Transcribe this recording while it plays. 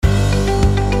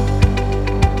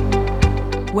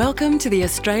Welcome to the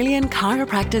Australian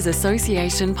Chiropractors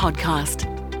Association podcast.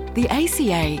 The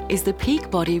ACA is the peak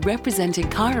body representing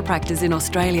chiropractors in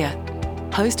Australia.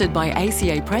 Hosted by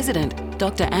ACA President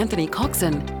Dr. Anthony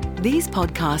Coxon, these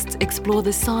podcasts explore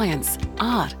the science,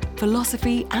 art,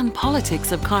 philosophy and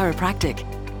politics of chiropractic,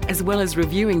 as well as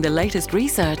reviewing the latest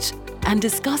research and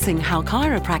discussing how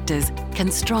chiropractors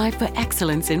can strive for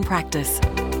excellence in practice.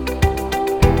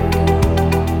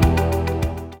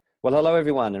 Well, hello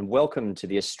everyone, and welcome to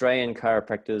the Australian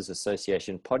Chiropractors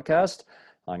Association podcast.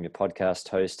 I'm your podcast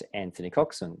host, Anthony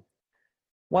Coxon.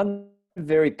 One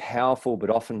very powerful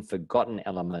but often forgotten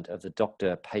element of the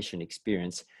doctor-patient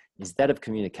experience is that of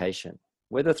communication.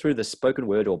 Whether through the spoken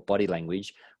word or body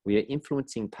language, we are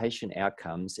influencing patient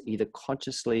outcomes either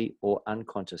consciously or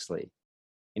unconsciously.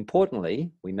 Importantly,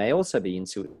 we may also be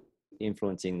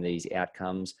influencing these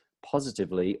outcomes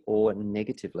positively or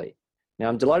negatively. Now,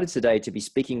 I'm delighted today to be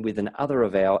speaking with another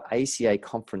of our ACA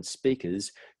conference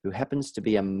speakers who happens to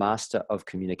be a master of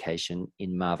communication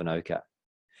in Marvin Oka.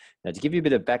 Now, to give you a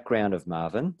bit of background of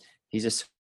Marvin, he's a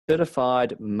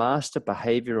certified master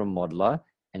behavioral modeler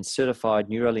and certified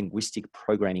neurolinguistic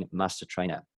programming master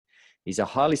trainer. He's a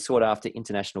highly sought after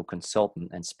international consultant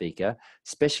and speaker,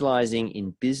 specializing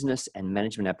in business and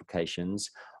management applications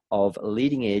of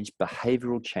leading edge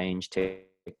behavioral change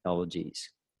technologies.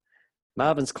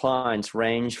 Marvin's clients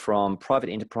range from private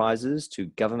enterprises to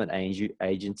government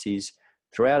agencies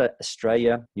throughout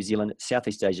Australia, New Zealand,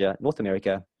 Southeast Asia, North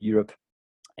America, Europe,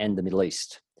 and the Middle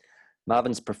East.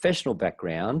 Marvin's professional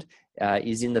background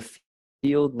is in the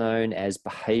field known as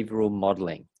behavioral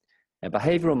modeling. Now,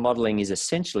 behavioral modeling is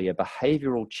essentially a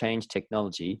behavioral change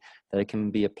technology that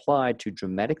can be applied to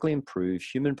dramatically improve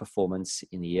human performance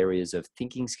in the areas of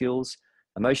thinking skills,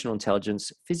 emotional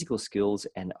intelligence, physical skills,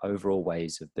 and overall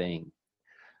ways of being.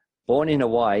 Born in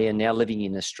Hawaii and now living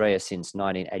in Australia since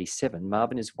 1987,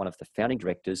 Marvin is one of the founding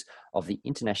directors of the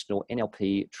International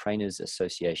NLP Trainers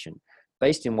Association,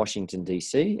 based in Washington,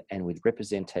 D.C., and with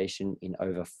representation in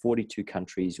over 42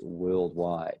 countries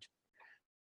worldwide.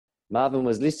 Marvin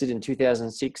was listed in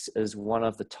 2006 as one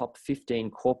of the top 15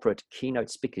 corporate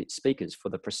keynote speakers for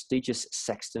the prestigious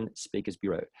Saxton Speakers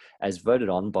Bureau, as voted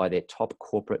on by their top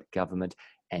corporate, government,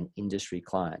 and industry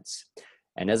clients.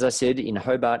 And as I said, in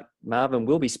Hobart, Marvin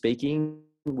will be speaking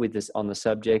with us on the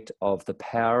subject of the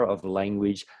power of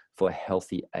language for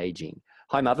healthy aging.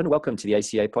 Hi, Marvin. Welcome to the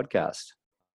ACA podcast.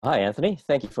 Hi, Anthony.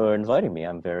 Thank you for inviting me.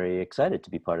 I'm very excited to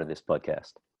be part of this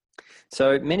podcast.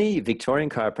 So many Victorian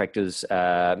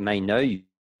chiropractors may know you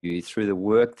through the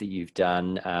work that you've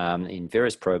done in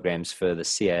various programs for the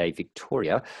CAA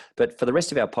Victoria. But for the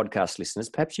rest of our podcast listeners,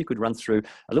 perhaps you could run through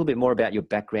a little bit more about your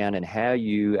background and how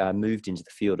you moved into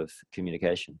the field of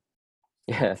communication.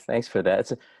 Yeah, thanks for that.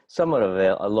 It's somewhat of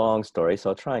a long story, so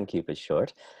I'll try and keep it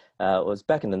short. It was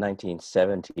back in the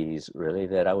 1970s, really,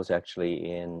 that I was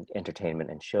actually in entertainment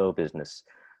and show business.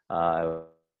 I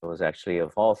was actually,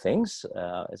 of all things,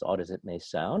 as odd as it may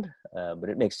sound, but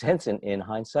it makes sense in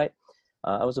hindsight.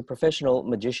 I was a professional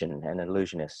magician and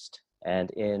illusionist,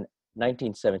 and in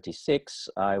 1976,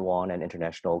 I won an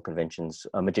international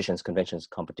magicians conventions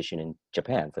competition in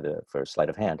Japan for sleight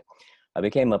of hand. I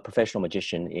became a professional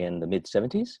magician in the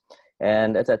mid-70s,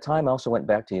 and at that time, I also went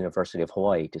back to the University of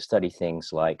Hawaii to study things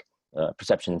like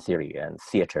perception theory and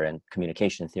theater and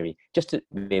communication theory, just to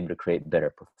be able to create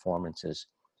better performances.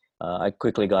 I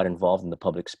quickly got involved in the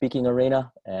public speaking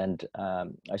arena, and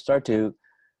I started to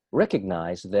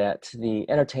recognize that the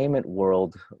entertainment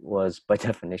world was, by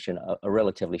definition, a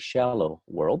relatively shallow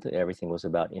world. Everything was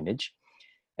about image.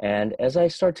 And as I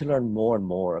started to learn more and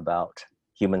more about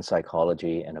human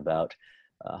psychology and about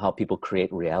how people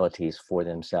create realities for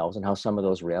themselves and how some of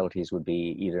those realities would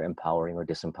be either empowering or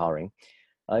disempowering,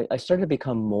 I started to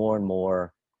become more and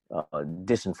more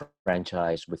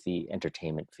disenfranchised with the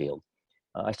entertainment field.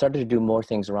 I started to do more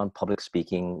things around public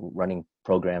speaking, running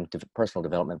personal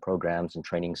development programs and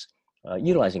trainings,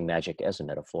 utilizing magic as a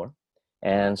metaphor.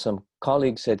 And some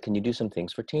colleagues said, can you do some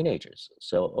things for teenagers?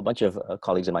 So a bunch of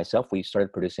colleagues and myself, we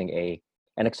started producing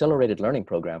an accelerated learning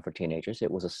program for teenagers.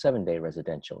 It was a 7-day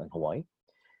residential in Hawaii.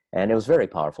 And it was very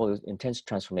powerful. It was an intense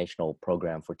transformational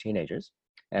program for teenagers.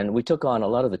 And we took on a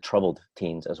lot of the troubled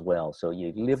teens as well. So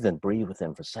you lived and breathed with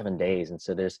them for 7 days. And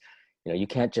so you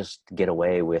can't just get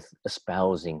away with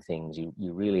espousing things.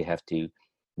 You really have to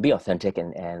be authentic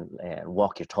and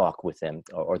walk your talk with them,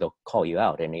 or they'll call you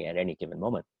out at any given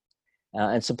moment.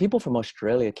 And some people from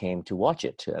Australia came to watch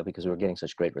it because we were getting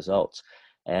such great results.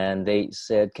 And they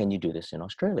said, can you do this in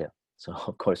Australia? So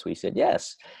of course we said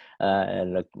yes.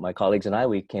 And my colleagues and I,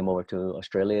 we came over to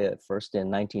Australia first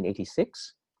in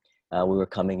 1986. We were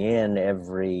coming in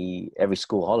every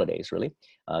school holidays, really,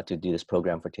 to do this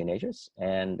program for teenagers.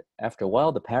 And after a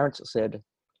while, the parents said,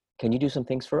 "Can you do some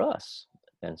things for us?"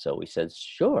 And so we said,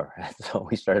 "Sure." So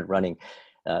we started running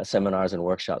seminars and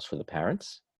workshops for the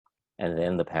parents. And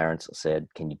then the parents said,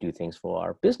 "Can you do things for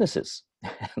our businesses?"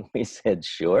 And we said,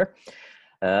 "Sure."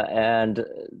 And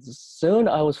soon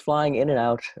I was flying in and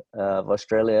out of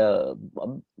Australia,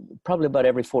 probably about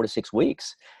every 4 to 6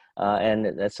 weeks. And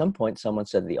at some point, someone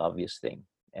said the obvious thing.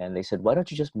 And they said, "Why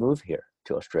don't you just move here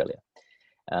to Australia?"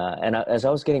 As I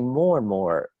was getting more and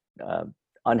more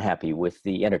unhappy with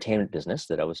the entertainment business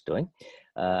that I was doing,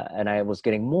 and I was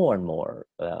getting more and more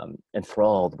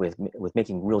enthralled with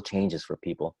making real changes for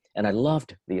people. And I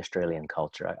loved the Australian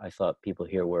culture. I thought people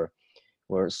here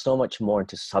were so much more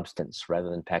into substance rather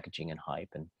than packaging and hype.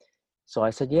 And so I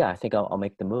said, "Yeah, I think I'll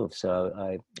make the move." So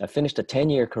I finished a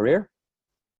 10-year career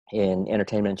in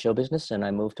entertainment and show business, and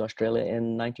I moved to Australia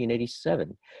in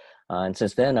 1987. And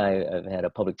since then, I've had a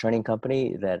public training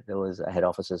company that I had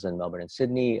offices in Melbourne and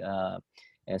Sydney.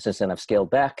 And since then, I've scaled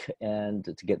back and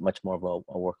to get much more of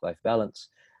a work-life balance.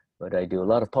 But I do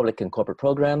a lot of public and corporate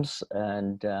programs,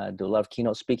 and do a lot of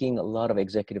keynote speaking, a lot of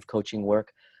executive coaching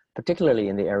work, particularly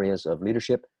in the areas of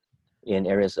leadership, in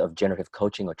areas of generative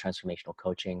coaching or transformational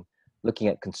coaching, looking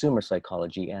at consumer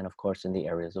psychology, and of course in the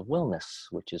areas of wellness,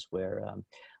 which is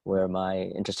where my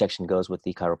intersection goes with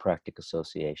the Chiropractic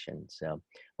Association. So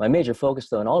my major focus,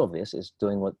 though, in all of this is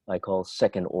doing what I call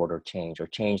second order change, or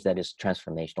change that is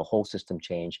transformational, whole system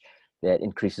change that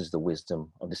increases the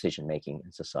wisdom of decision making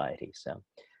in society. So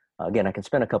again, I can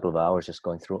spend a couple of hours just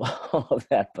going through all of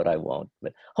that, but I won't.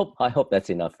 But I hope that's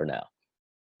enough for now.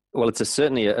 Well, it's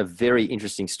certainly a very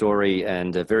interesting story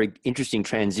and a very interesting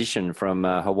transition from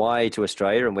Hawaii to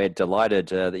Australia, and we're delighted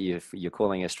that you're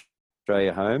calling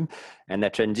Australia home. And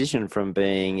that transition from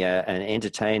being an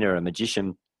entertainer, a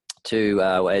magician, to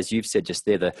as you've said just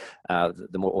there, the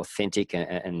more authentic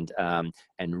and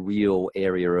real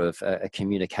area of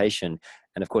communication.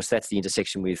 And of course, that's the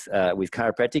intersection with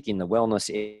chiropractic in the wellness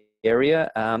area.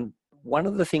 One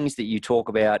of the things that you talk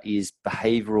about is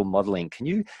behavioral modeling. Can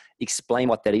you explain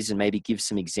what that is and maybe give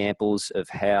some examples of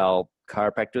how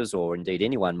chiropractors, or indeed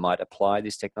anyone, might apply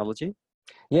this technology?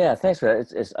 Yeah, thanks for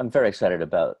that. I'm very excited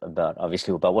about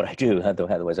obviously about what I do.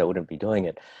 Otherwise, I wouldn't be doing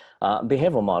it.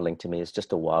 Behavioral modeling to me is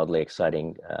just a wildly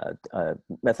exciting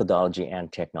methodology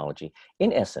and technology.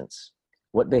 In essence,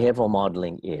 what behavioral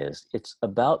modeling is, it's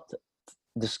about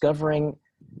discovering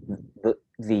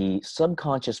the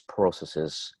subconscious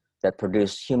processes that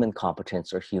produce human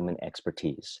competence or human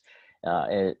expertise.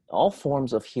 All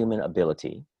forms of human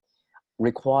ability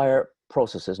require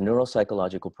processes,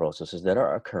 neuropsychological processes that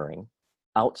are occurring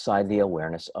outside the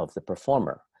awareness of the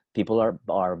performer. People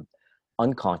are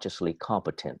unconsciously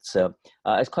competent. So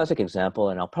as a classic example,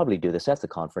 and I'll probably do this at the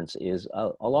conference, is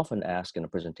I'll often ask in a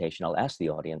presentation, I'll ask the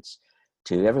audience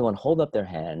to everyone hold up their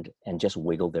hand and just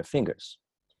wiggle their fingers.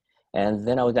 And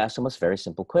then I would ask them a very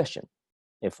simple question.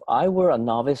 If I were a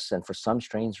novice and for some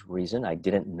strange reason I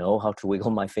didn't know how to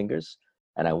wiggle my fingers,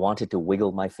 and I wanted to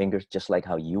wiggle my fingers just like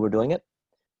how you were doing it,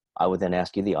 I would then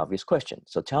ask you the obvious question.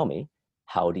 So tell me,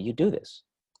 how do you do this?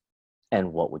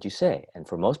 And what would you say? And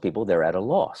for most people, they're at a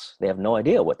loss. They have no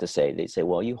idea what to say. They say,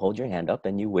 well, you hold your hand up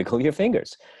and you wiggle your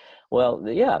fingers. Well,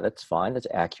 yeah, that's fine. That's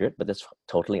accurate, but that's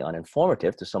totally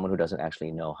uninformative to someone who doesn't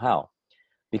actually know how.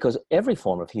 Because every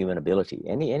form of human ability,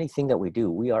 anything that we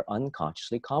do, we are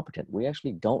unconsciously competent. We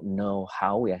actually don't know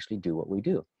how we actually do what we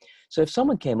do. So if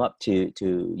someone came up to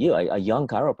you, a young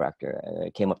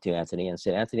chiropractor came up to Anthony and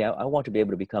said, "Anthony, I want to be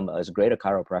able to become as great a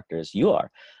chiropractor as you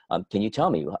are. Can you tell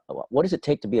me, what does it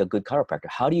take to be a good chiropractor?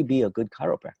 How do you be a good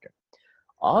chiropractor?"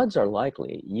 Odds are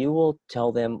likely you will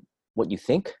tell them what you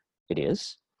think it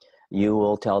is. You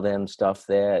will tell them stuff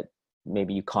that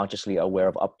maybe you consciously are aware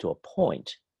of up to a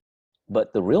point.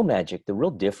 But the real magic, the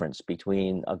real difference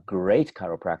between a great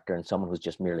chiropractor and someone who's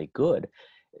just merely good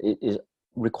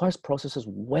requires processes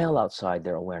well outside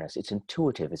their awareness. It's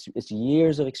intuitive. It's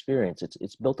years of experience.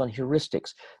 It's built on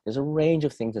heuristics. There's a range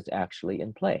of things that's actually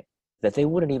in play that they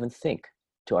wouldn't even think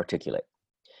to articulate.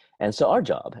 And so our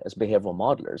job as behavioral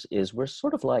modelers is we're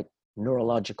sort of like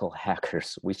neurological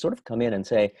hackers. We sort of come in and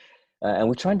say, and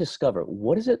we try and discover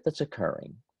what is it that's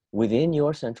occurring within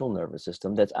your central nervous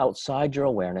system that's outside your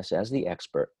awareness as the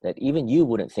expert that even you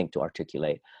wouldn't think to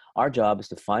articulate. Our job is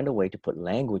to find a way to put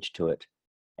language to it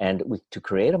and to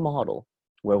create a model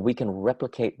where we can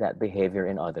replicate that behavior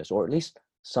in others, or at least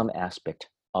some aspect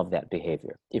of that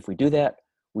behavior. If we do that,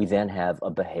 we then have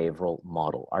a behavioral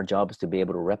model. Our job is to be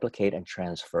able to replicate and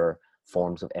transfer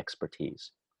forms of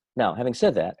expertise. Now, having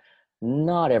said that,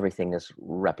 not everything is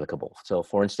replicable. So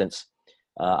for instance,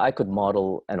 I could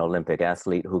model an Olympic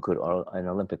athlete or an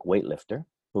Olympic weightlifter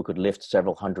who could lift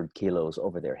several hundred kilos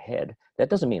over their head. That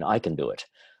doesn't mean I can do it.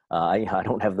 I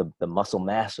don't have the muscle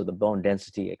mass or the bone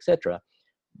density, etc.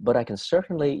 But I can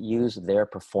certainly use their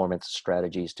performance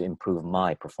strategies to improve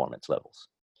my performance levels.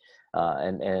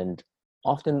 And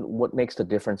often what makes the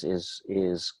difference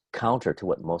is counter to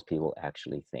what most people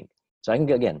actually think. So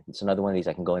again, it's another one of these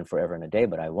I can go in forever and a day,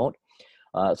 but I won't.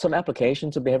 Some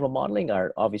applications of behavioral modeling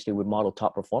are obviously we model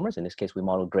top performers. In this case, we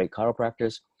model great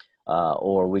chiropractors.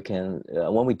 Or we can,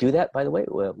 when we do that, by the way,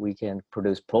 we can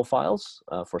produce profiles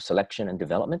for selection and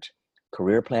development,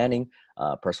 career planning,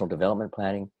 personal development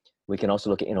planning. We can also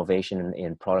look at innovation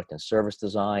in product and service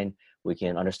design. We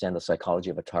can understand the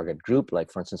psychology of a target group.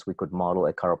 Like, for instance, we could model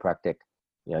a chiropractic,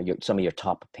 some of your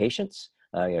top patients,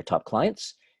 your top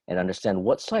clients, and understand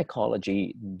what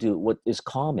psychology what is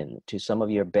common to some of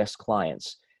your best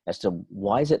clients as to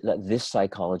why is it that this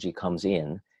psychology comes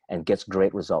in and gets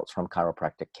great results from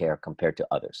chiropractic care compared to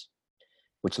others.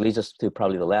 Which leads us to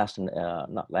probably the last,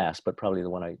 not last, but probably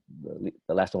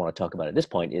the last I want to talk about at this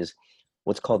point is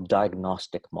what's called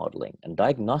diagnostic modeling. And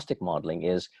diagnostic modeling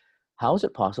is how is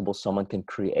it possible someone can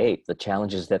create the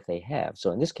challenges that they have?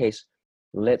 So in this case,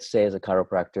 let's say as a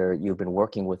chiropractor, you've been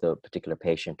working with a particular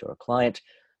patient or a client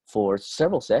for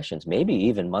several sessions, maybe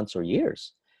even months or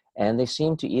years, and they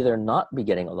seem to either not be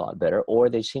getting a lot better or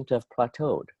they seem to have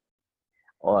plateaued.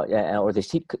 Or they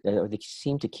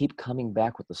seem to keep coming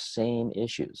back with the same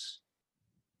issues.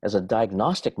 As a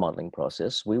diagnostic modeling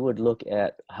process, we would look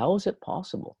at how is it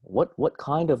possible? What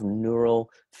kind of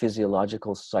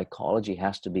neurophysiological psychology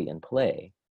has to be in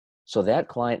play so that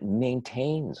client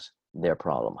maintains their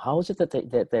problem? How is it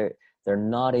that they're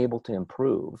not able to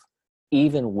improve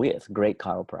even with great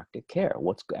chiropractic care?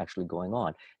 What's actually going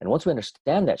on? And once we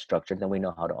understand that structure, then we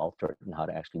know how to alter it and how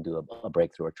to actually do a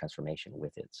breakthrough or transformation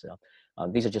with it. So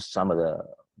these are just some of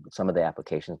the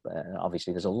applications, but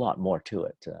obviously there's a lot more to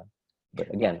it.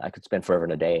 But again, I could spend forever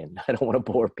and a day, and I don't want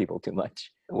to bore people too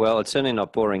much. Well, it's certainly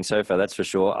not boring so far, that's for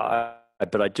sure.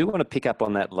 But I do want to pick up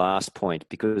on that last point,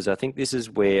 because I think this is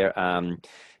where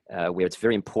it's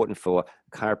very important for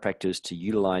chiropractors to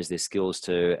utilize their skills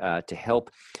to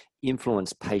help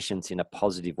influence patients in a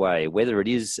positive way, whether it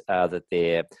is that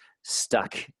they're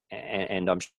stuck, and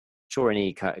I'm sure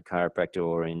any chiropractor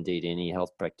or indeed any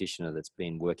health practitioner that's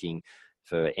been working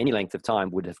for any length of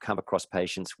time would have come across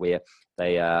patients where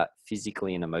they are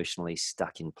physically and emotionally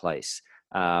stuck in place.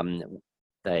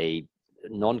 They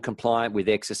non-compliant with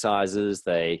exercises.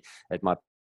 It might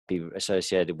be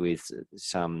associated with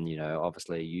some,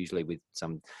 obviously usually with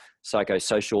some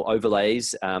psychosocial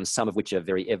overlays, some of which are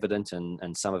very evident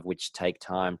and some of which take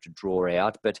time to draw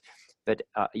out. But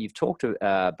you've talked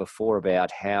before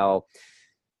about how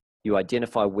you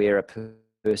identify where a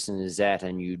person is at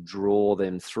and you draw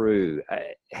them through.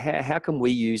 How can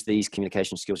we use these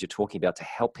communication skills you're talking about to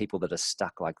help people that are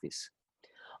stuck like this?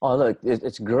 Oh, look,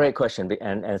 it's a great question,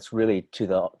 and it's really to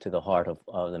the heart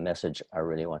of the message I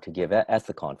really want to give at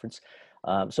the conference.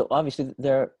 So obviously,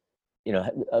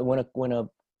 when a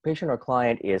patient or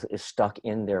client is stuck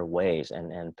in their ways,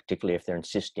 and particularly if they're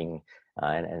insisting,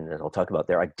 and I'll talk about,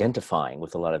 they're identifying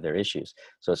with a lot of their issues.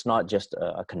 So it's not just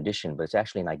a condition, but it's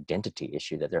actually an identity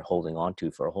issue that they're holding on to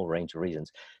for a whole range of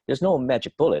reasons. There's no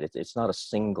magic bullet. It's not a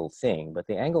single thing, but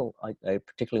the angle I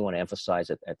particularly want to emphasize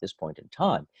at this point in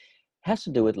time has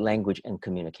to do with language and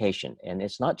communication. And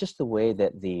it's not just the way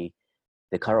that the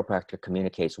chiropractor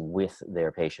communicates with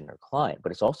their patient or client,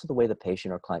 but it's also the way the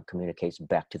patient or client communicates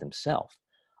back to themselves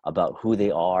about who they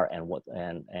are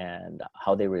and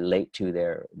how they relate to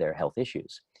their health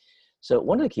issues. So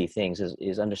one of the key things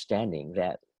is understanding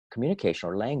that communication,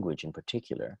 or language in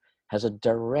particular, has a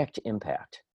direct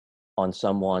impact on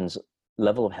someone's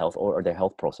level of health or their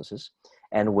health processes,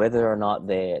 and whether or not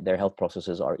their health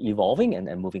processes are evolving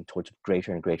and moving towards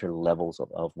greater and greater levels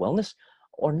of wellness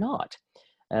or not.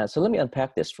 So let me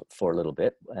unpack this for a little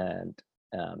bit, and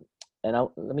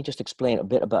let me just explain a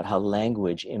bit about how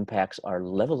language impacts our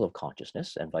levels of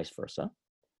consciousness and vice versa,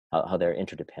 how they're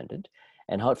interdependent,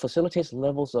 and how it facilitates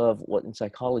levels of what in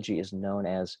psychology is known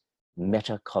as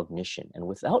metacognition. And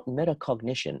without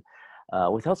metacognition,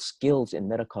 without skills in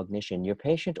metacognition, your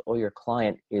patient or your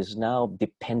client is now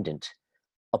dependent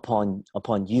upon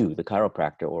you, the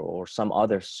chiropractor, or some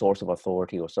other source of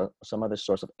authority or some other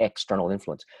source of external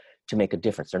influence to make a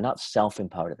difference. They're not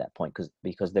self-empowered at that point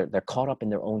because they're caught up in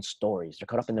their own stories. They're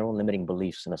caught up in their own limiting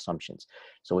beliefs and assumptions.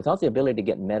 So without the ability to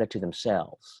get meta to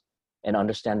themselves and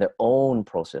understand their own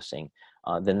processing,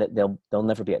 then they'll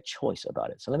never be a choice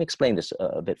about it. So let me explain this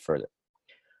a bit further.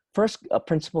 First, a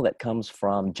principle that comes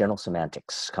from general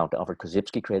semantics. Count Alfred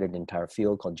Korzybski created an entire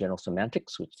field called general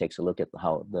semantics, which takes a look at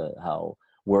how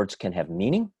words can have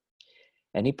meaning.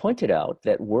 And he pointed out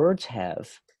that words have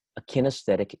a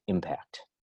kinesthetic impact.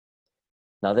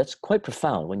 Now, that's quite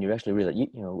profound when you actually realize,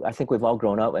 I think we've all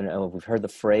grown up and we've heard the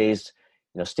phrase,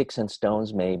 sticks and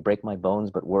stones may break my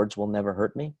bones, but words will never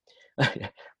hurt me.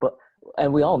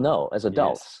 And we all know as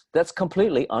adults, that's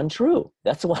completely untrue.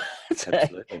 That's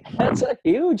a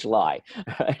huge lie.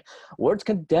 Right? Words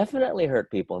can definitely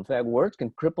hurt people. In fact, words can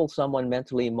cripple someone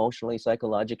mentally, emotionally,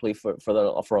 psychologically for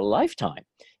a lifetime.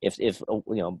 If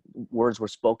words were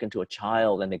spoken to a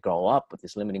child and they grow up with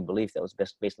this limiting belief that was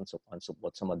based on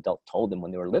what some adult told them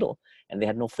when they were little, and they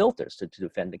had no filters to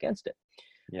defend against it.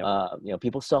 Yep.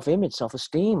 People's self-image,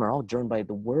 self-esteem are all driven by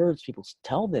the words people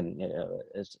tell them.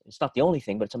 It's not the only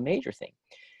thing, but it's a major thing.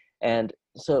 And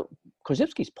so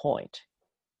Korzybski's point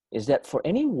is that for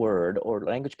any word or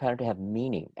language pattern to have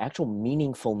meaning, actual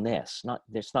meaningfulness,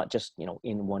 it's not just,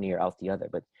 in one ear, out the other,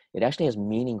 but it actually has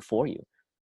meaning for you.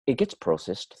 It gets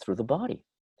processed through the body.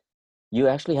 You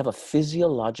actually have a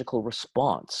physiological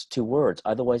response to words.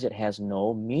 Otherwise, it has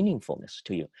no meaningfulness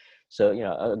to you. So,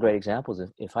 a great example is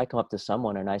if I come up to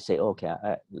someone and I say, okay,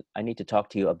 I need to talk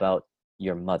to you about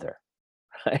your mother.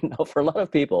 I know for a lot of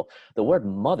people, the word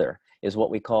mother is what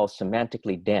we call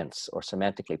semantically dense or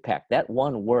semantically packed. That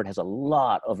one word has a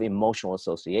lot of emotional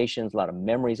associations, a lot of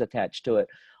memories attached to it,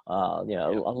 a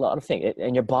lot of things,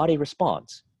 and your body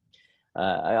responds.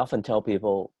 I often tell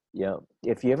people,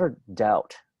 if you ever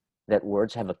doubt that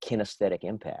words have a kinesthetic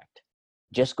impact,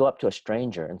 just go up to a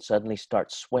stranger and suddenly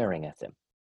start swearing at them.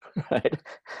 Right?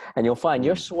 And you'll find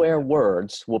your swear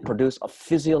words will produce a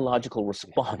physiological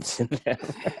response in them.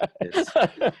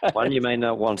 One you may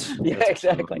not want. Yeah,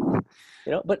 exactly.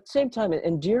 But at the same time,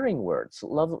 endearing words,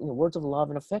 words of love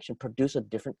and affection produce a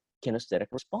different kinesthetic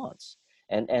response.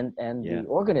 And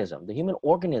the human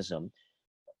organism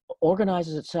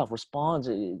organizes itself, responds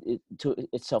to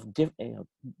itself,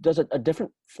 does a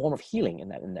different form of healing in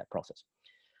that process.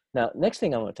 Now, next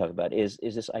thing I want to talk about is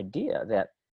this idea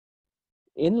that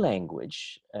in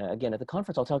language, again, at the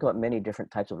conference, I'll talk about many different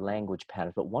types of language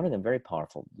patterns, but one of them very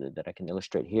powerful that I can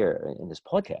illustrate here in this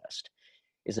podcast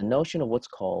is a notion of what's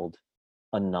called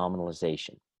a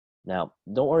nominalization. Now,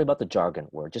 don't worry about the jargon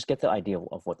word. Just get the idea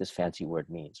of what this fancy word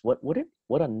means. What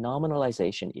a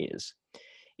nominalization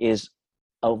is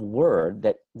a word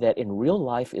that in real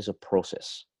life is a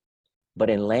process, but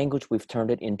in language, we've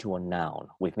turned it into a noun.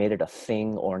 We've made it a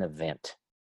thing or an event.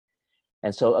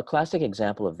 And so a classic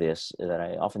example of this that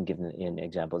I often give in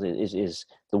examples is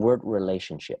the word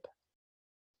relationship.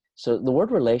 So the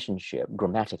word relationship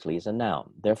grammatically is a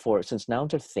noun. Therefore, since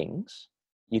nouns are things,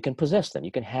 you can possess them. You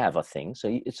can have a thing.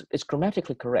 So it's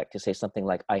grammatically correct to say something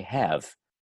like, I have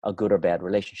a good or bad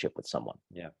relationship with someone.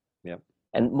 Yeah.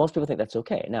 And most people think that's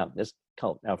okay. Now, this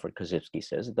Alfred Korzybski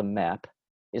says the map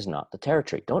is not the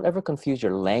territory. Don't ever confuse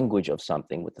your language of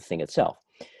something with the thing itself.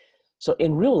 So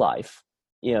in real life,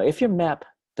 if your map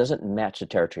doesn't match the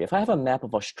territory, if I have a map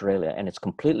of Australia and it's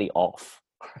completely off,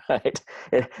 right?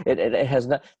 It has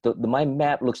not, my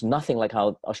map looks nothing like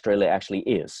how Australia actually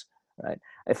is, right?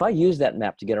 If I use that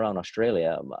map to get around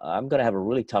Australia, I'm going to have a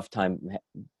really tough time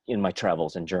in my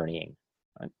travels and journeying,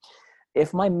 right?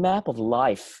 If my map of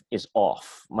life is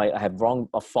off, I have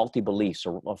faulty beliefs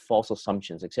or false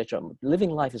assumptions, etc.,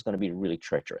 living life is going to be really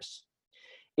treacherous.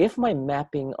 If my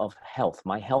mapping of health,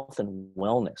 my health and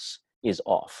wellness is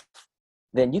off,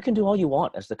 then you can do all you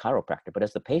want as the chiropractor, but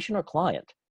as the patient or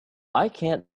client, I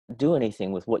can't do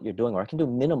anything with what you're doing, or I can do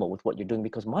minimal with what you're doing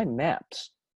because my maps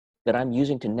that I'm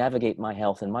using to navigate my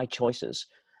health and my choices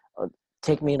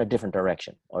take me in a different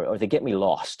direction, or they get me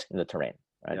lost in the terrain,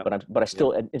 right? Yep. But I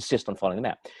still insist on following the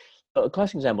map. A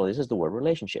classic example of this is the word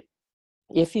relationship.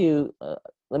 If you,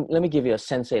 let me give you a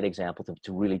sensate example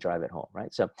to really drive it home,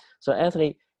 right? So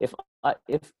Anthony,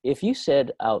 if you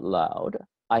said out loud,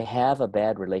 I have a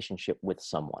bad relationship with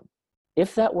someone.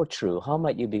 If that were true, how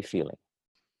might you be feeling?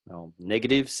 Well,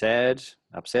 negative, sad,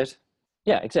 upset.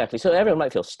 Yeah, exactly. So everyone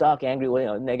might feel stuck, angry,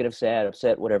 negative, sad,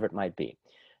 upset, whatever it might be.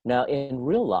 Now, in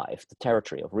real life, the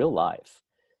territory of real life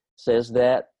says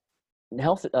that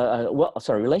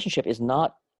relationship is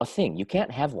not a thing. You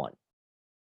can't have one.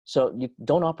 So you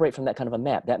don't operate from that kind of a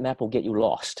map. That map will get you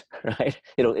lost, right?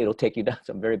 It'll take you down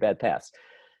some very bad paths.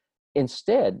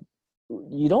 Instead,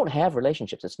 you don't have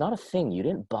relationships. It's not a thing. You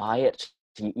didn't buy it.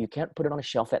 You can't put it on a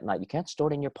shelf at night. You can't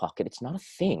store it in your pocket. It's not a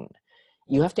thing.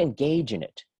 You have to engage in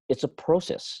it. It's a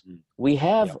process. We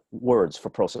have words for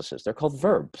processes. They're called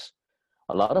verbs.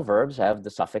 A lot of verbs have the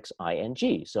suffix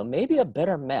ing. So maybe a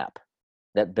better map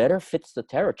that better fits the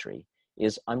territory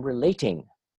is I'm relating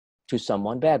to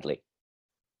someone badly.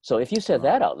 So if you said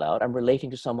that out loud, I'm relating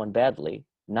to someone badly.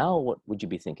 Now what would you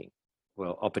be thinking?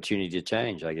 Well, opportunity to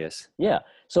change, I guess. Yeah.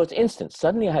 So it's instant.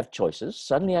 Suddenly I have choices.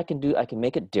 Suddenly I can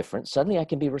make it different. Suddenly I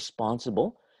can be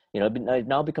responsible. It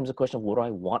now becomes a question of what do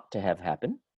I want to have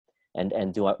happen?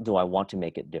 And do I want to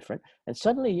make it different? And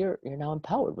suddenly you're now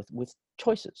empowered with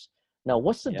choices. Now,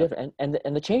 what's the difference?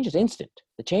 And the change is instant.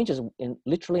 The change is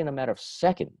literally in a matter of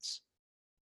seconds.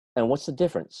 And what's the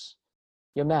difference?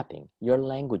 Your mapping, your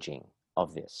languaging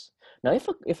of this. Now,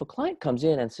 if a client comes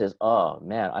in and says, "Oh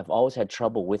man, I've always had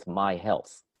trouble with my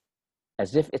health,"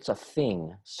 as if it's a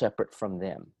thing separate from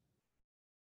them,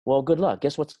 well, good luck.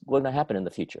 Guess what's going to happen in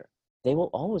the future? They will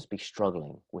always be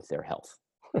struggling with their health,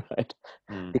 right?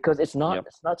 Because it's not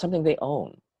something they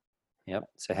own. Yep.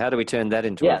 So how do we turn that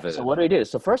into a verb? So what do we do?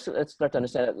 So first, let's start to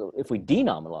understand that if we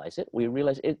denominalize it, we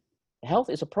realize health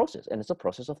is a process, and it's a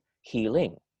process of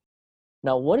healing.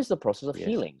 Now, what is the process of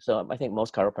healing? So I think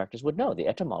most chiropractors would know the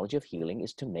etymology of healing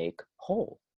is to make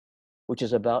whole, which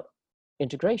is about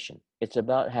integration. It's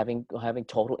about having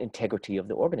total integrity of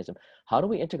the organism. How do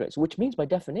we integrate? So, which means by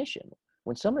definition,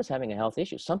 when someone is having a health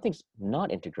issue, something's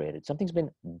not integrated, something's been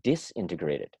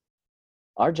disintegrated.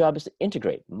 Our job is to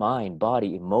integrate mind,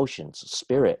 body, emotions,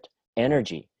 spirit,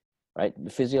 energy, right?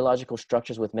 Physiological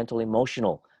structures with mental,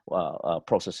 emotional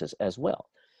processes as well.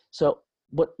 So,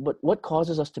 but what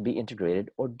causes us to be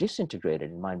integrated or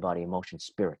disintegrated in mind, body, emotion,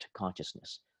 spirit,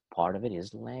 consciousness? Part of it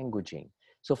is languaging.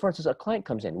 So for instance, a client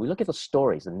comes in, we look at the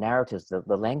stories, the narratives,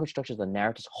 the language structures, the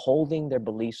narratives holding their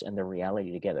beliefs and their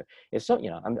reality together. If so,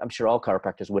 I'm sure all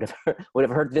chiropractors would have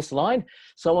heard this line.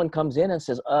 Someone comes in and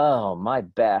says, "Oh, my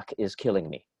back is killing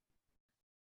me."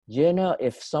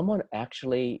 If someone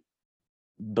actually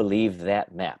believed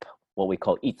that map, what we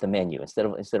call eat the menu, instead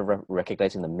of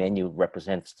recognizing the menu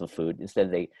represents the food,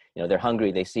 instead they're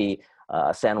hungry, they see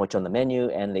a sandwich on the menu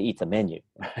and they eat the menu,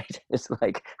 right? It's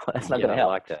like, well, that's not going to help.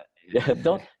 I like that.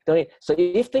 don't eat. So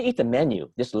if they eat the menu,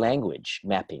 this language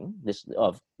mapping, this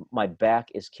of my back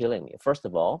is killing me. First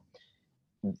of all,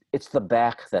 it's the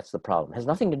back that's the problem. It has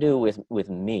nothing to do with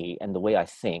me and the way I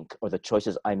think or the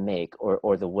choices I make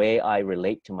or the way I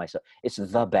relate to myself. It's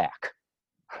the back.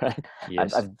 Right?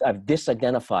 Yes. I've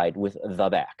disidentified with the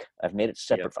back. I've made it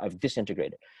separate. I've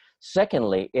disintegrated.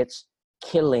 Secondly, it's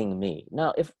killing me.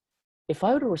 Now, if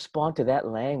I were to respond to that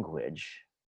language,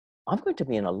 I'm going to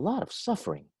be in a lot of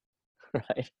suffering,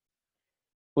 right?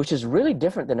 Which is really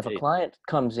different than if a client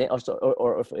comes in,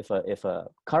 or if a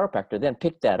chiropractor then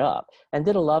picked that up and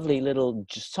did a lovely little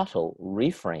subtle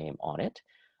reframe on it.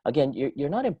 Again, you're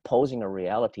not imposing a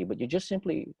reality, but you're just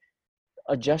simply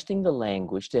adjusting the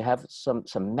language to have some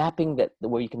mapping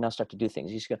where you can now start to do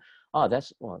things. You just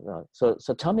go,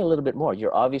 so tell me a little bit more.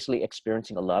 You're obviously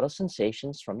experiencing a lot of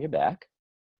sensations from your back.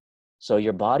 So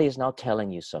your body is now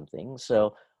telling you something.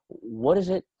 So what is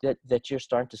it that you're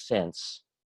starting to sense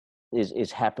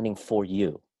is happening for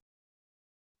you?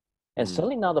 And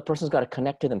suddenly now the person's got to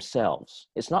connect to themselves.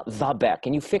 It's not the back.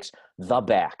 Can you fix the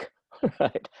back?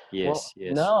 Right? Yes,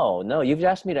 yes. No. You've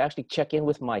asked me to actually check in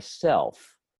with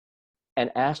myself and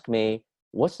ask me,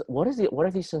 what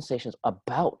are these sensations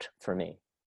about for me?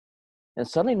 And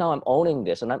suddenly now I'm owning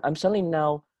this, and I'm suddenly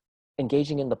now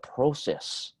engaging in the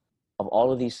process of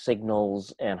all of these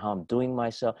signals and how I'm doing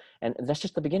myself. And that's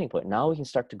just the beginning point. Now we can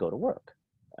start to go to work.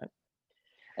 Right?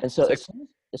 And so as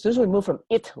soon as we move from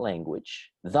it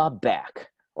language, the back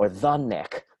or the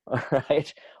neck,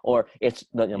 right? Or it's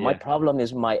my problem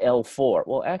is my L4.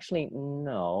 Well, actually,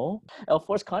 no.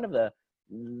 L4 is kind of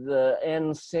the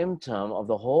end symptom of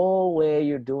the whole way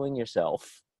you're doing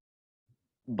yourself.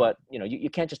 But you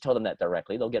can't just tell them that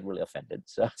directly. They'll get really offended.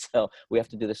 So we have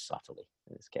to do this subtly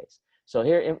in this case. So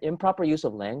here, improper use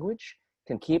of language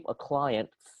can keep a client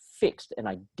fixed and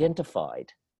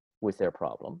identified with their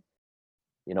problem,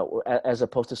 as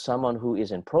opposed to someone who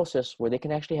is in process where they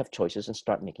can actually have choices and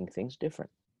start making things different.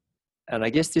 And I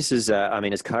guess this is,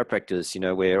 as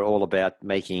chiropractors, we're all about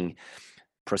making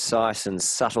precise and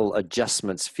subtle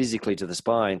adjustments physically to the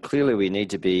spine. Clearly, we need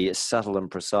to be subtle and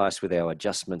precise with our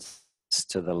adjustments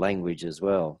to the language as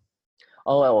well.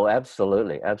 Oh,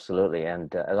 absolutely.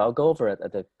 And I'll go over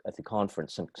at the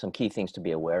conference some key things to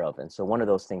be aware of. And so one of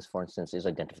those things, for instance, is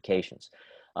identifications.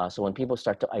 So when people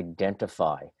start to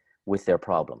identify with their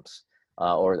problems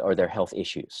or their health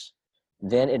issues,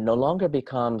 then it no longer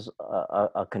becomes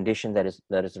a condition that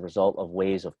is a result of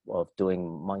ways of doing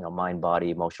mind, body,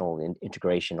 emotional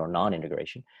integration or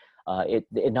non-integration.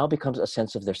 It now becomes a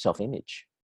sense of their self-image.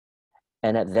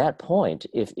 And at that point,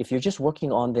 if you're just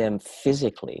working on them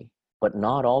physically, but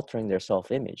not altering their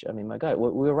self-image, I mean, my God,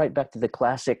 we're right back to the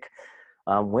classic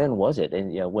When was it?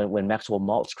 And when Maxwell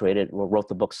Maltz wrote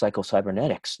the book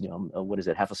Psycho-Cybernetics, what is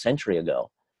it, half a century ago?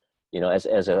 As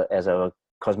a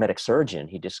cosmetic surgeon,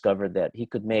 he discovered that he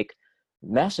could make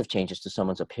massive changes to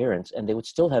someone's appearance, and they would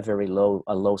still have a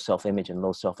low self-image and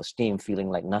low self-esteem, feeling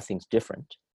like nothing's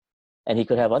different. And he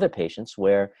could have other patients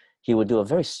where he would do a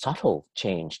very subtle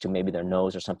change to maybe their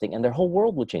nose or something, and their whole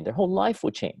world would change, their whole life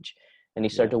would change. And he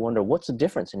started to wonder, what's the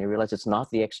difference? And he realized it's not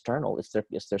the external, it's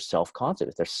their self-concept,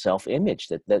 it's their self-image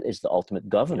that is the ultimate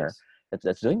governor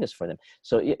that's doing this for them.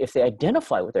 So if they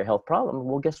identify with their health problem,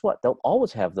 well, guess what? They'll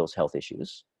always have those health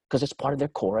issues because it's part of their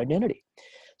core identity.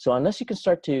 So unless you can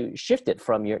start to shift it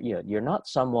from you're not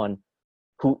someone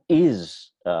who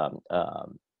is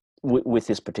with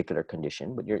this particular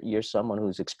condition, but you're someone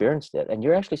who's experienced it, and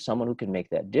you're actually someone who can make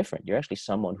that different. You're actually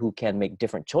someone who can make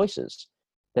different choices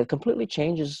that completely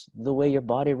changes the way your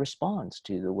body responds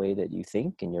to the way that you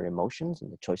think and your emotions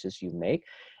and the choices you make.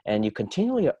 And you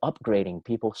continually are upgrading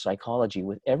people's psychology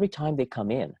with every time they come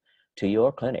in to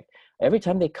your clinic. Every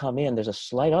time they come in, there's a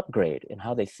slight upgrade in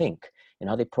how they think and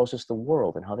how they process the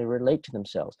world and how they relate to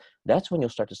themselves. That's when you'll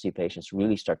start to see patients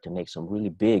really start to make some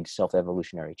really big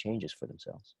self-evolutionary changes for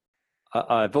themselves.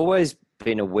 I've always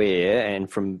been aware, and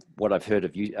from what I've heard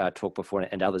of you talk before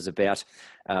and others, about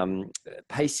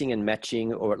pacing and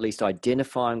matching, or at least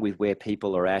identifying with where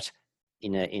people are at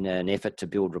in an effort to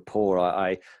build rapport.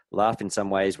 I laugh in some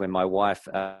ways when my wife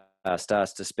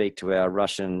starts to speak to our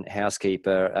Russian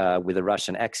housekeeper with a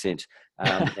Russian accent,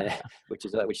 which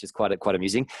is quite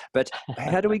amusing. But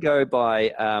how do we go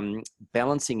by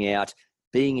balancing out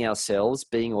being ourselves,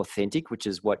 being authentic, which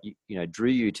is what drew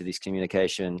you to this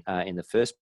communication in the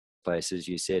first place, as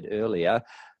you said earlier?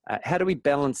 How do we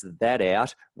balance that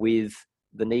out with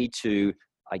the need to,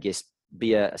 I guess,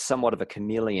 be somewhat of a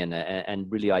chameleon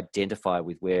and really identify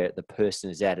with where the person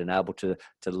is at and able to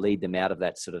lead them out of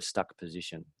that sort of stuck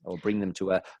position, or bring them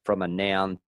from a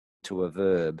noun to a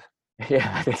verb? Yeah,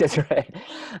 I think that's right.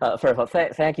 First of all,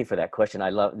 thank you for that question.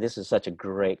 This is such a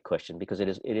great question, because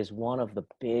it is one of the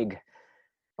big,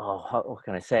 what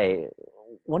can I say?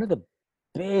 One of the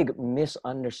big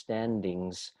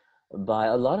misunderstandings by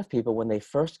a lot of people when they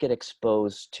first get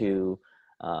exposed to,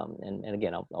 and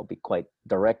again, I'll be quite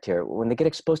direct here, when they get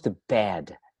exposed to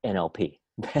bad NLP,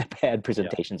 bad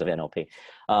presentations of NLP.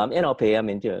 NLP, I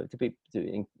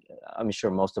mean, I'm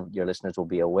sure most of your listeners will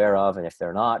be aware of, and if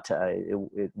they're not,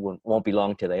 it won't be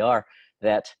long till they are,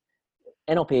 that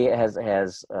NLP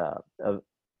has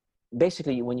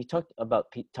basically, when you talk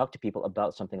to people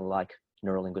about something like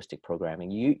neurolinguistic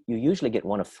programming, you usually get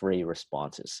one of three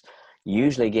responses. You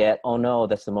usually get, oh no,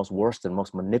 that's the worst and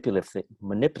most manipulative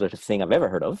thing I've ever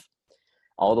heard of,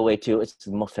 all the way to it's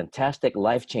the most fantastic,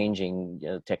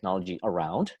 life-changing technology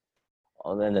around.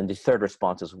 And then the third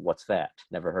response is, what's that?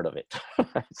 Never heard of it.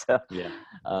 So, yeah.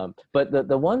 But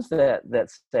the ones that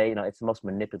say, it's the most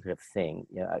manipulative thing,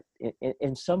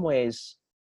 in some ways,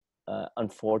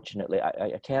 unfortunately,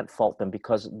 I can't fault them,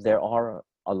 because there are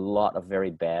a lot of very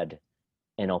bad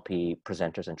NLP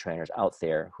presenters and trainers out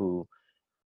there who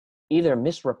either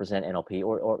misrepresent NLP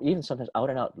or even sometimes out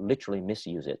and out literally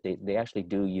misuse it. They actually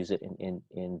do use it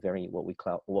in very what we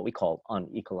call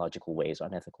unecological ways,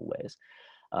 unethical ways.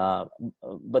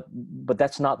 But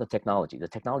that's not the technology. The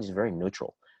technology is very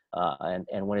neutral,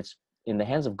 and when it's in the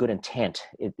hands of good intent,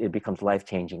 it becomes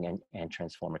life-changing and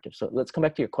transformative. So let's come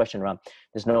back to your question around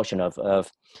this notion of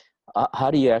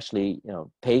how do you actually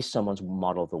pace someone's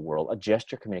model of the world,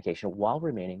 adjust your communication while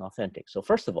remaining authentic. So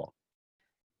first of all,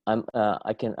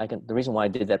 I can the reason why I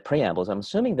did that preamble is I'm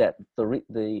assuming that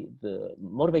the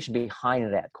motivation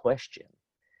behind that question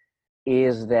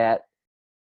is that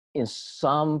in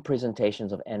some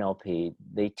presentations of NLP,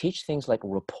 they teach things like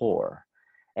rapport,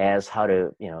 as how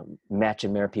to match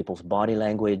and mirror people's body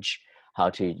language, how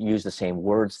to use the same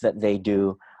words that they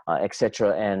do,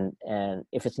 etc. And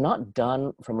if it's not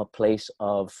done from a place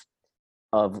of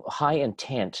high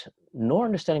intent, nor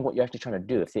understanding what you're actually trying to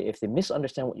do, if they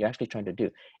misunderstand what you're actually trying to do,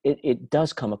 it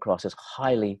does come across as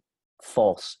highly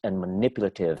false and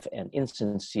manipulative and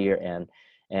insincere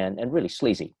and really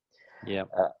sleazy. Yeah.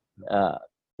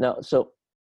 Now, so.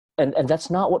 And that's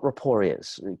not what rapport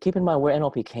is. Keep in mind where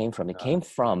NLP came from. It came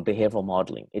from behavioral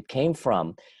modeling. It came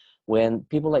from when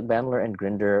people like Bandler and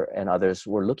Grinder and others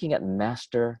were looking at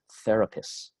master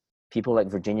therapists, people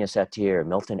like Virginia Satir,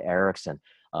 Milton Erickson,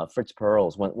 Fritz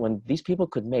Perls, when these people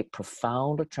could make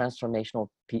profound transformational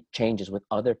changes with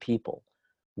other people,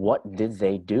 what did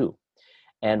they do?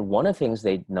 And one of the things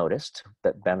they noticed,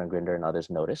 that Bandler, Grinder and others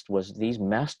noticed, was these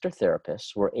master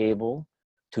therapists were able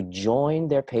to join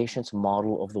their patient's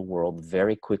model of the world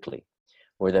very quickly,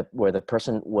 where the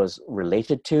person was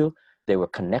related to, they were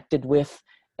connected with,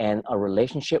 and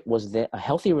a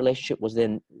healthy relationship was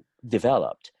then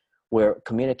developed where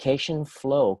communication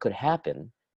flow could happen,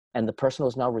 and the person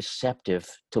was now receptive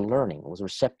to learning, was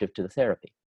receptive to the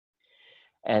therapy.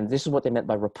 And this is what they meant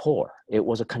by rapport. It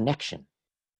was a connection.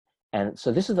 And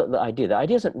so this is the idea. The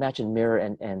idea isn't match and mirror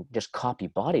and just copy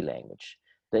body language.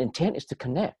 The intent is to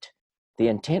connect. The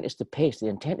intent is to pace. The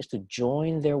intent is to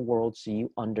join their world so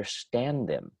you understand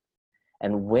them.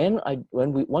 And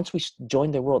once we join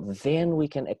their world, then we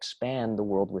can expand the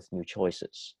world with new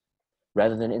choices.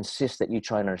 Rather than insist that you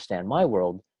try and understand my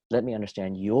world, let me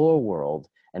understand your world,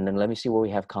 and then let me see where we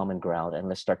have common ground, and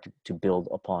let's start to build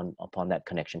upon that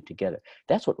connection together.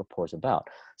 That's what rapport is about.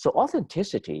 So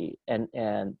authenticity and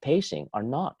pacing are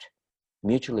not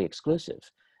mutually exclusive.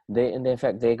 In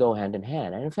fact, they go hand in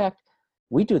hand. And in fact,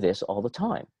 we do this all the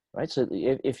time, right? So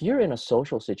if you're in a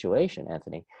social situation,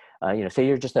 Anthony, say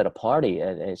you're just at a party,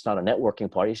 and it's not a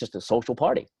networking party, it's just a social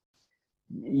party.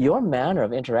 Your manner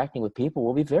of interacting with people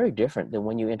will be very different than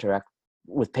when you interact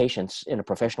with patients in a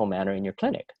professional manner in your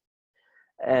clinic.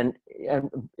 And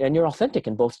you're authentic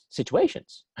in both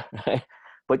situations, right?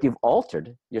 But you've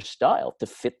altered your style to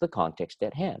fit the context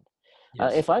at hand.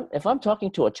 Yes. If I'm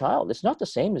talking to a child, it's not the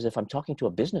same as if I'm talking to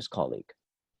a business colleague,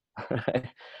 right?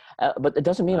 But it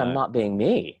doesn't mean I'm not being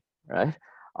me, right?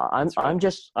 I'm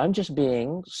just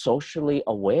being socially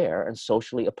aware and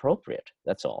socially appropriate.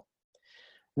 That's all.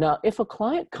 Now, if a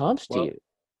client comes to you,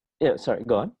 yeah, sorry,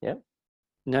 go on, yeah.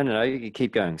 No, you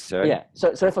keep going, sir. Yeah.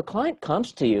 So if a client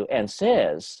comes to you and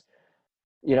says,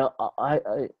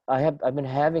 I've been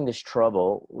having this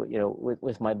trouble,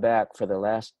 with my back for the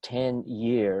last 10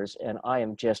 years, and I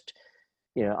am just,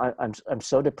 I'm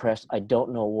so depressed, I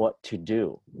don't know what to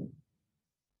do.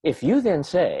 If you then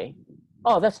say,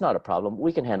 oh, that's not a problem,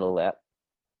 we can handle that.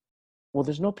 Well,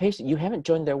 there's no pacing. You haven't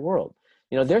joined their world.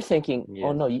 They're thinking, yes.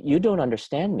 Oh no, you don't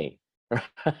understand me,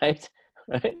 right?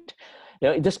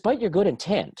 Despite your good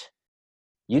intent,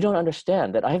 you don't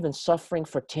understand that I've been suffering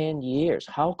for 10 years.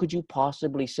 How could you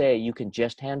possibly say you can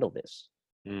just handle this,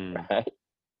 right?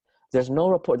 There's no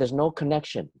rapport, there's no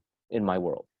connection in my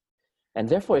world. And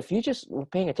therefore, if you just were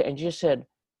paying attention and you just said,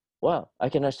 wow, I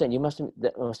can understand,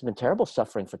 that must have been terrible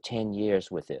suffering for 10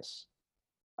 years with this.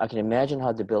 I can imagine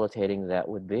how debilitating that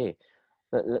would be.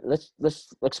 Let's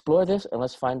explore this, and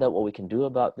let's find out what we can do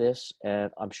about this.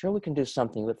 And I'm sure we can do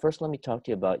something. But first, let me talk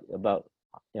to you about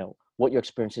what your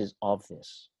experience is of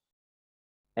this.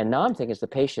 And now I'm thinking, as the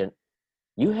patient,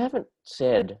 you haven't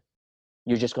said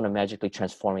you're just going to magically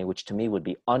transform me, which to me would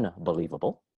be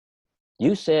unbelievable.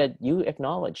 You said you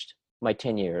acknowledged my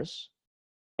 10 years,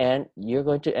 and you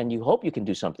hope you can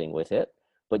do something with it,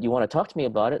 but you want to talk to me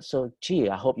about it. So,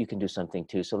 I hope you can do something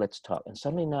too. So let's talk. And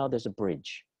suddenly now there's a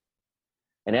bridge.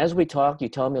 And as we talk, you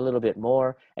tell me a little bit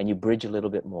more, and you bridge a little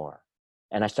bit more.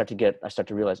 And I start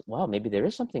to realize, wow, maybe there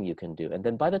is something you can do. And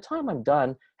then by the time I'm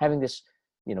done having this,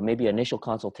 maybe initial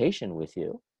consultation with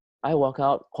you, I walk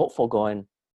out hopeful, going,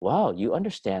 wow, you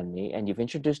understand me, and you've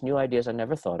introduced new ideas I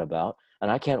never thought about. And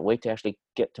I can't wait to actually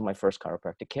get to my first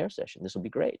chiropractic care session. This will be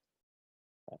great.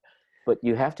 But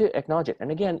you have to acknowledge it. And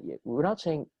again, we're not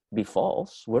saying be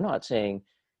false. We're not saying,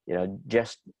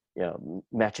 just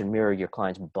match and mirror your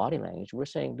client's body language. We're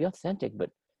saying be authentic, but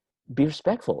be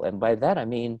respectful. And by that, I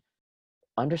mean,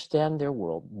 understand their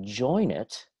world, join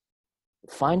it,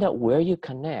 find out where you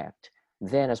connect.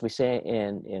 Then, as we say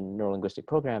in neurolinguistic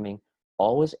programming,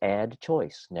 always add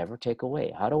choice, never take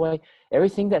away.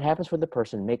 Everything that happens for the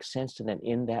person makes sense to them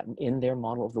in their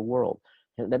model of the world.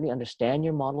 And let me understand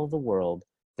your model of the world,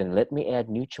 then let me add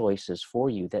new choices for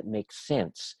you that make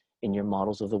sense in your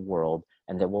models of the world,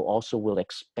 and that will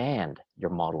expand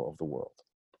your model of the world.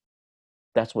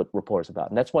 That's what rapport is about.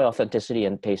 And that's why authenticity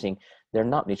and pacing, they're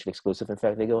not mutually exclusive. In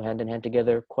fact, they go hand in hand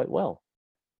together quite well.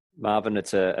 Marvin,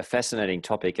 it's a fascinating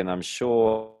topic, and I'm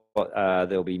sure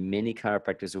there'll be many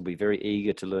chiropractors who will be very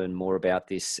eager to learn more about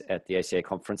this at the ACA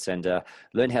conference, and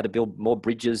learn how to build more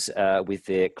bridges with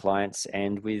their clients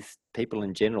and with people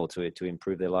in general to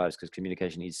improve their lives, because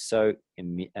communication is so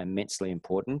immensely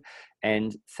important.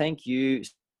 And thank you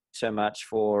so much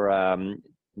for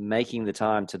making the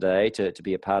time today to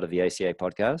be a part of the ACA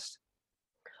podcast.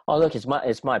 Oh, look,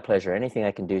 it's my pleasure. Anything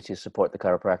I can do to support the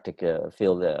chiropractic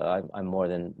field, I'm more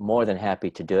than happy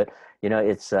to do it.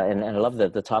 It's and I love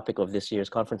the topic of this year's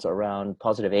conference around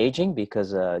positive aging,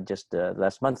 because just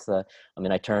last month,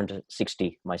 I turned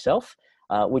 60 myself,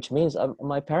 which means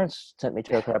my parents sent me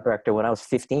to a chiropractor when I was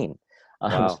 15.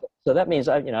 Wow. So that means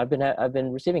I've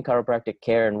been receiving chiropractic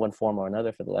care in one form or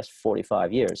another for the last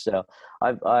 45 years. So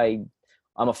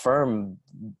I'm a firm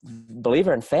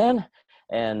believer and fan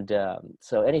And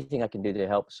so anything I can do to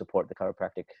help support the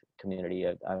chiropractic community,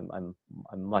 I'm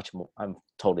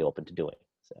totally open to doing.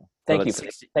 So thank you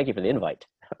for the invite.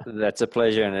 That's a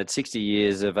pleasure. And at 60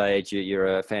 years of age,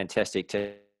 you're a fantastic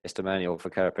testimonial for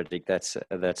chiropractic.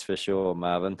 That's for sure,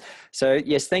 Marvin. So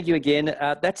yes, thank you again.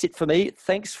 That's it for me.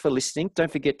 Thanks for listening.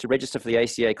 Don't forget to register for the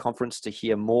ACA conference to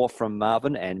hear more from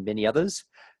Marvin and many others.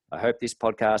 I hope this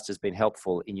podcast has been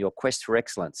helpful in your quest for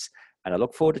excellence, and I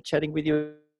look forward to chatting with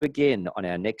you again on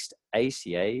our next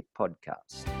ACA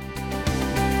podcast.